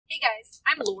guys,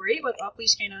 I'm Laurie with Off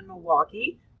Leash K9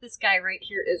 Milwaukee. This guy right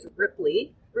here is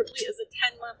Ripley. Ripley is a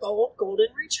 10-month-old golden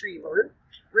retriever.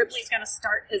 Ripley's going to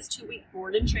start his 2-week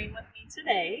board and train with me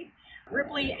today.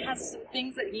 Ripley has some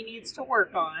things that he needs to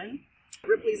work on.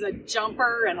 Ripley's a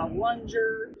jumper and a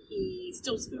lunger. He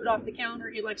steals food off the counter.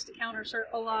 He likes to counter surf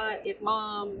a lot. If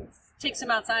mom takes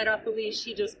him outside off the leash,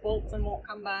 he just bolts and won't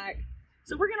come back.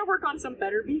 So we're going to work on some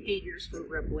better behaviors for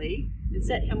Ripley and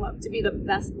set him up to be the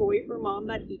best boy for mom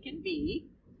that he can be.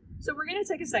 So we're going to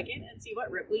take a second and see what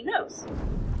Ripley knows.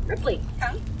 Ripley,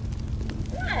 come.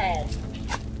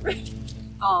 Good.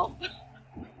 Oh.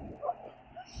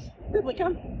 Ripley,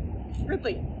 come.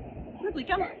 Ripley. Ripley,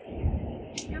 come.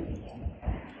 Come.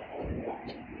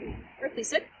 Ripley,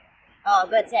 sit. Oh,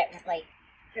 good sit, Ripley.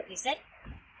 Ripley, sit.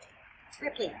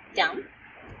 Ripley, down.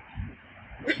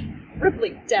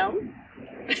 Ripley, down.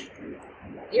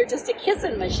 You're just a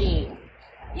kissing machine.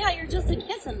 Yeah, you're just a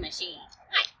kissing machine.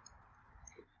 Hi.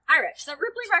 All right, so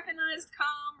Ripley recognized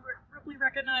come. Ripley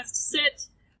recognized sit.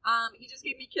 He just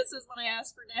gave me kisses when I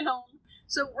asked for down.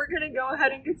 So we're going to go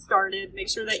ahead and get started. Make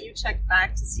sure that you check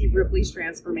back to see Ripley's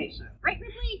transformation. Right,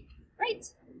 Ripley? Right.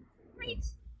 Right.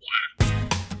 Yeah.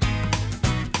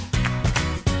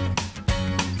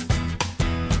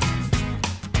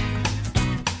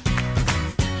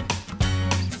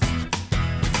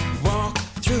 Walk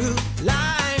through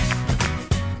life.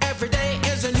 Every day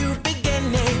is a new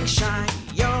beginning. Shine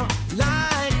your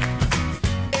light.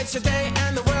 It's a day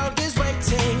and the world is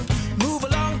waiting. Move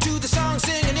along to the song,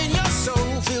 singing in your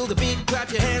soul. Feel the beat,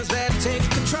 clap your hands, let it take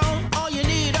control. All you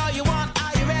need, all you want,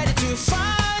 are you ready to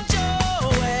find your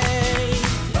way?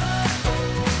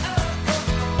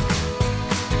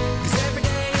 'Cause every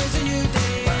day is a new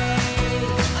day.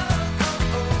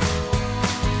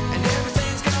 And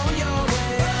everything's going your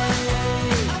way.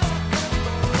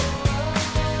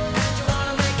 And you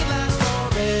wanna make it last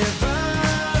forever.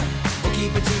 We'll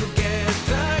keep it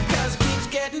together, 'cause it keeps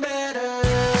getting better.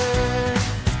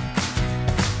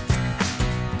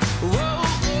 Whoa,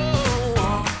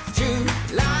 walk through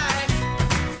life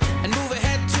and move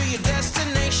ahead to your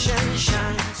destination.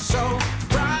 Shine so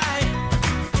bright,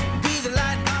 be the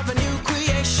light of a new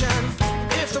creation.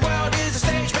 If the world is a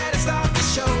stage, better start the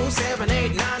show. 7,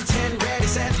 8, 9, 10, ready,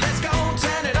 set, let's go.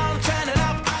 Turn it on, turn it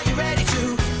up. Are you ready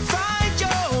to find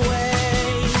your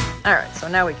way? All right, so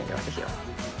now we can go into heel.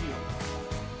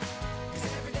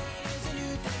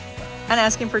 And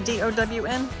ask him for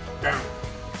D-O-W-N.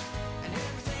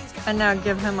 And now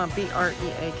give him a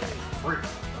B-R-E-A-K.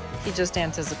 He just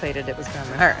anticipated it was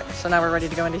coming. All right, so now we're ready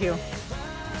to go into heel.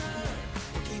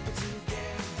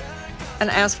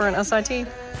 And ask for an S-I-T.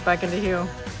 Back into heel.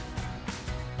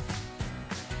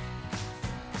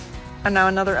 And now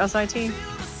another S-I-T.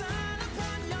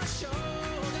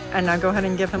 And now go ahead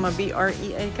and give him a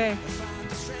B-R-E-A-K.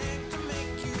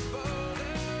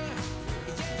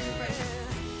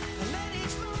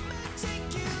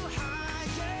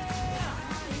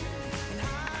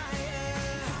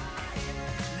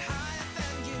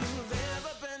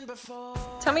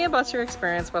 Tell me about your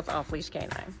experience with Off Leash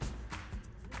K9.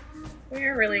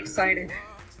 We're really excited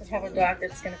to have a dog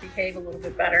that's going to behave a little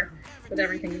bit better with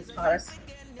everything he's taught us.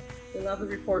 We love the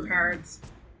report cards.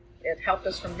 It helped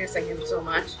us from missing him so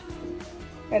much.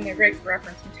 And they're great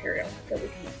reference material that we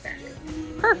can look back.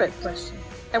 Perfect. Question.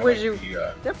 And would you?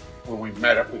 Yep. When we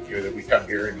met up with you, that we come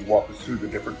here and you walk us through the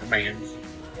different commands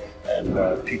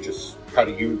and teach us how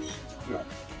to use,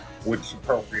 what's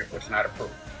appropriate, what's not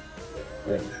appropriate,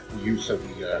 and the use of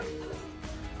the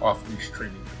off-leash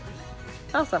training.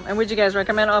 Awesome. And would you guys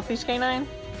recommend Off Leash K9?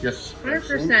 Yes.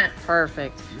 100%.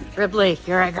 Perfect. Ripley,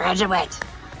 you're a graduate.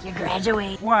 You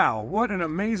graduate. Wow, what an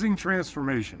amazing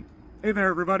transformation. Hey there,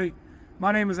 everybody.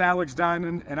 My name is Alex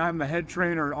Diamond, and I'm the head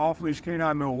trainer at Off Leash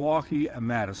K9 Milwaukee and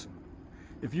Madison.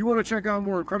 If you want to check out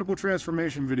more incredible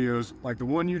transformation videos like the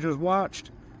one you just watched,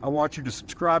 I want you to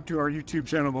subscribe to our YouTube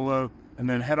channel below and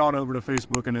then head on over to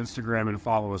Facebook and Instagram and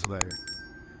follow us there.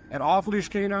 At Off Leash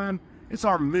K9, it's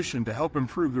our mission to help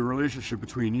improve the relationship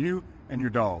between you and your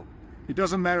dog. It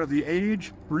doesn't matter the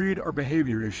age, breed, or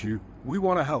behavior issue, we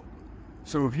want to help.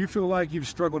 So if you feel like you've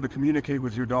struggled to communicate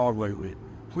with your dog lately,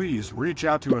 please reach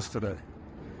out to us today.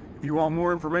 If you want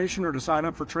more information or to sign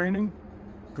up for training,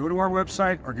 go to our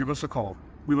website or give us a call.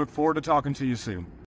 We look forward to talking to you soon.